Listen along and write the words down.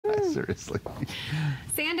Seriously.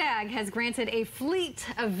 SANDAG has granted a fleet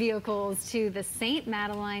of vehicles to the St.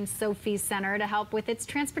 Madeleine Sophie Center to help with its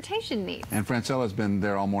transportation needs. And Francella's been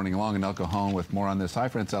there all morning long in El Cajon with more on this. Hi,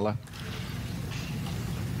 Francella.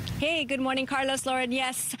 Hey, good morning, Carlos, Lauren.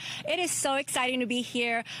 Yes, it is so exciting to be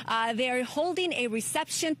here. They're holding a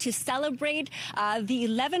reception to celebrate the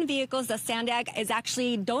 11 vehicles that SANDAG is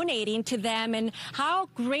actually donating to them. And how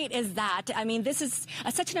great is that? I mean, this is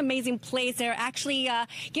such an amazing place. They actually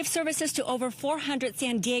give services to over 400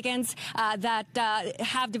 San Diegans that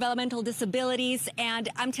have developmental disabilities. And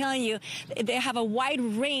I'm telling you, they have a wide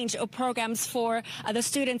range of programs for the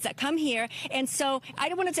students that come here. And so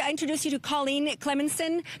I wanted to introduce you to Colleen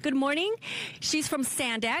Clemenson. Good morning. She's from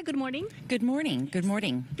SANDAG. Good morning. Good morning. Good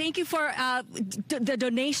morning. Thank you for the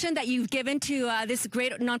donation that you've given to this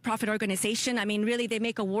great nonprofit organization. I mean, really, they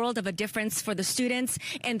make a world of a difference for the students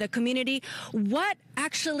and the community. What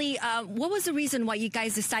actually, what was the reason why you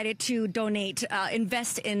guys decided to donate,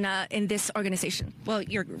 invest in this organization? Well,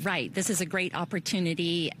 you're right. This is a great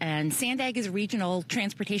opportunity. And SANDAG is a regional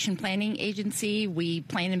transportation planning agency. We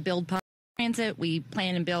plan and build transit, we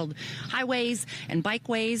plan and build highways and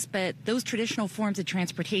bikeways, but those traditional forms of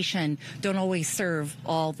transportation don't always serve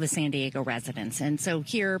all the San Diego residents. And so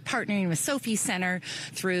here, partnering with Sophie Center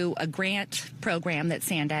through a grant program that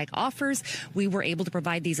SANDAG offers, we were able to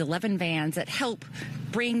provide these 11 vans that help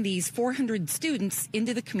bring these 400 students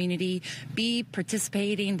into the community, be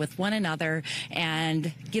participating with one another,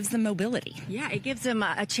 and gives them mobility. Yeah, it gives them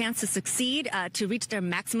a chance to succeed, to reach their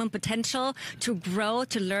maximum potential, to grow,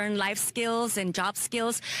 to learn life skills and job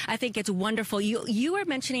skills. I think it's wonderful. You were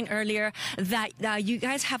mentioning earlier that you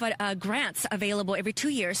guys have grants available every 2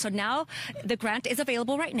 years. So now the grant is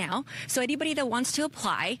available right now. So anybody that wants to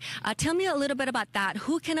apply, tell me a little bit about that.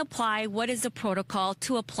 Who can apply? What is the protocol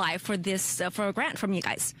to apply for this for a grant from you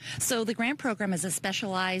guys? So the grant program is a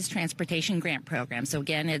specialized transportation grant program. So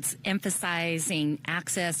again, it's emphasizing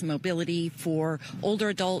access, mobility for older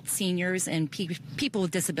adults, seniors, and people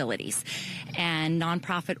with disabilities. And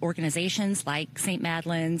nonprofit organizations like St.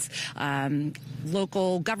 Madeleine's,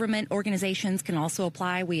 local government organizations can also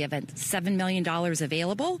apply. We have $7 million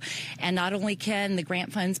available. And not only can the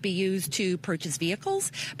grant funds be used to purchase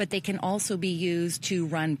vehicles, but they can also be used to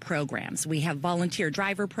run programs. We have volunteer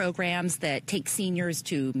driver programs that take seniors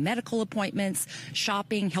to medical appointments,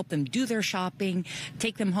 shopping, help them do their shopping,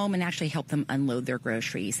 take them home, and actually help them unload their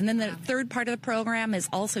groceries. And then the third part of the program is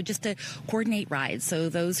also just to coordinate rides. So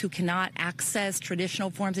those who cannot access traditional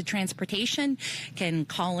forms of transportation can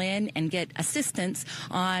call in and get assistance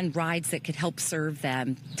on rides that could help serve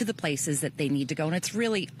them to the places that they need to go. And it's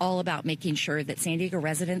really all about making sure that San Diego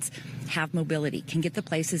residents have mobility, can get the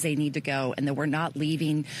places they need to go, and that we're not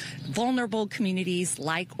leaving vulnerable communities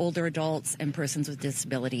like older adults and persons with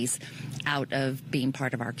disabilities out of being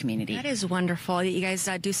part of our community. That is wonderful. You guys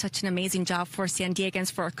do such an amazing job for San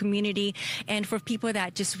Diegans, for our community, and for people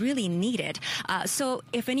that just really need it. So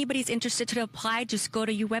if anybody's interested to apply, just go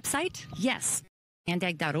to your website? Yes.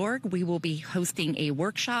 SANDAG.org. We will be hosting a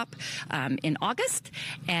workshop in August,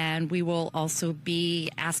 and we will also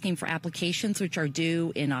be asking for applications, which are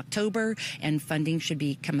due in October, and funding should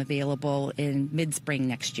become available in mid-spring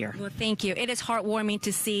next year. Well, thank you. It is heartwarming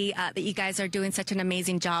to see that you guys are doing such an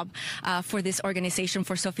amazing job for this organization,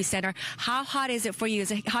 for Sophie Center. How hot is it for you?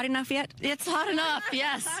 Is it hot enough yet? It's hot enough.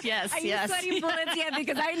 Yes, yes, Are yes. you sweating bullets yet?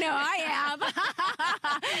 Because I know I am.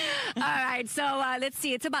 All right, so let's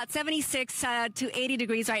see. It's about 76 to 80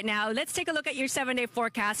 degrees right now. Let's take a look at your 7-day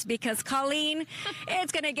forecast, because Colleen,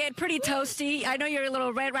 it's going to get pretty toasty. I know you're a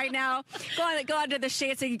little red right now. Go under the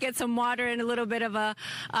shade so you get some water and a little bit of a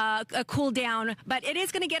cool down. But it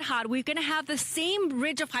is going to get hot. We're going to have the same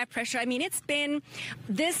ridge of high pressure. I mean, it's been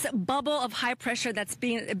this bubble of high pressure that's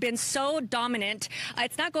been so dominant.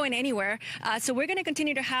 It's not going anywhere. So we're going to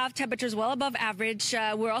continue to have temperatures well above average.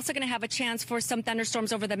 We're also going to have a chance for some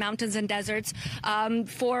thunderstorms over the mountains and deserts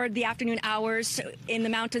for the afternoon hours in the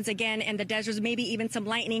mountains again, and the deserts, maybe even some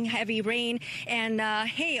lightning, heavy rain, and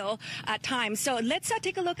hail at times. So let's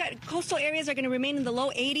take a look at coastal areas are going to remain in the low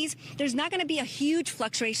 80s. There's not going to be a huge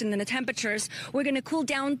fluctuation in the temperatures. We're going to cool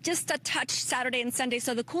down just a touch Saturday and Sunday.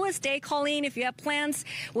 So the coolest day, Colleen, if you have plans,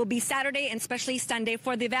 will be Saturday and especially Sunday.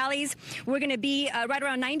 For the valleys, we're going to be right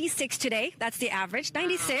around 96 today. That's the average,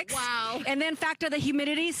 96. Wow. And then factor the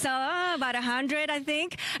humidity, so about 100, I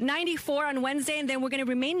think. 94 on Wednesday, and then we're going to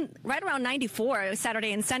remain right around 94 84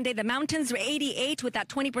 Saturday and Sunday. The mountains 88 with that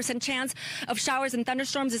 20% chance of showers and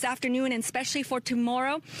thunderstorms this afternoon, and especially for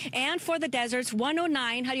tomorrow. And for the deserts,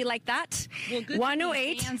 109. How do you like that? Well, good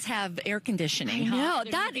 108. Fans have air conditioning. No,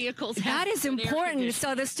 Their vehicles that is have important.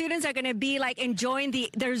 So the students are going to be like enjoying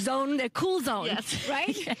their zone, their cool zone, Yes.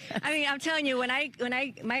 right? Yes. I mean, I'm telling you, I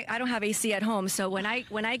don't have AC at home, so when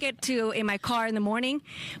I get to in my car in the morning,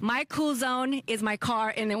 my cool zone is my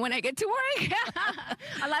car, and then when I get to work,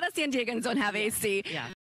 a lot of San Diegans don't have AC. Yeah.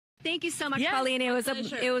 Thank you so much, Yeah, Pauline. It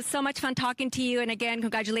was so much fun talking to you. And again,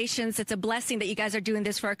 congratulations. It's a blessing that you guys are doing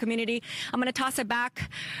this for our community. I'm going to toss it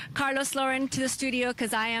back, Carlos, Lauren, to the studio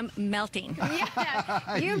because I am melting.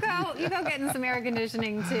 Yeah, you go get in some air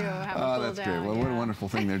conditioning too. Have a cool that's down. great. Well, what a wonderful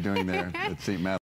thing they're doing there at St. Madeleine.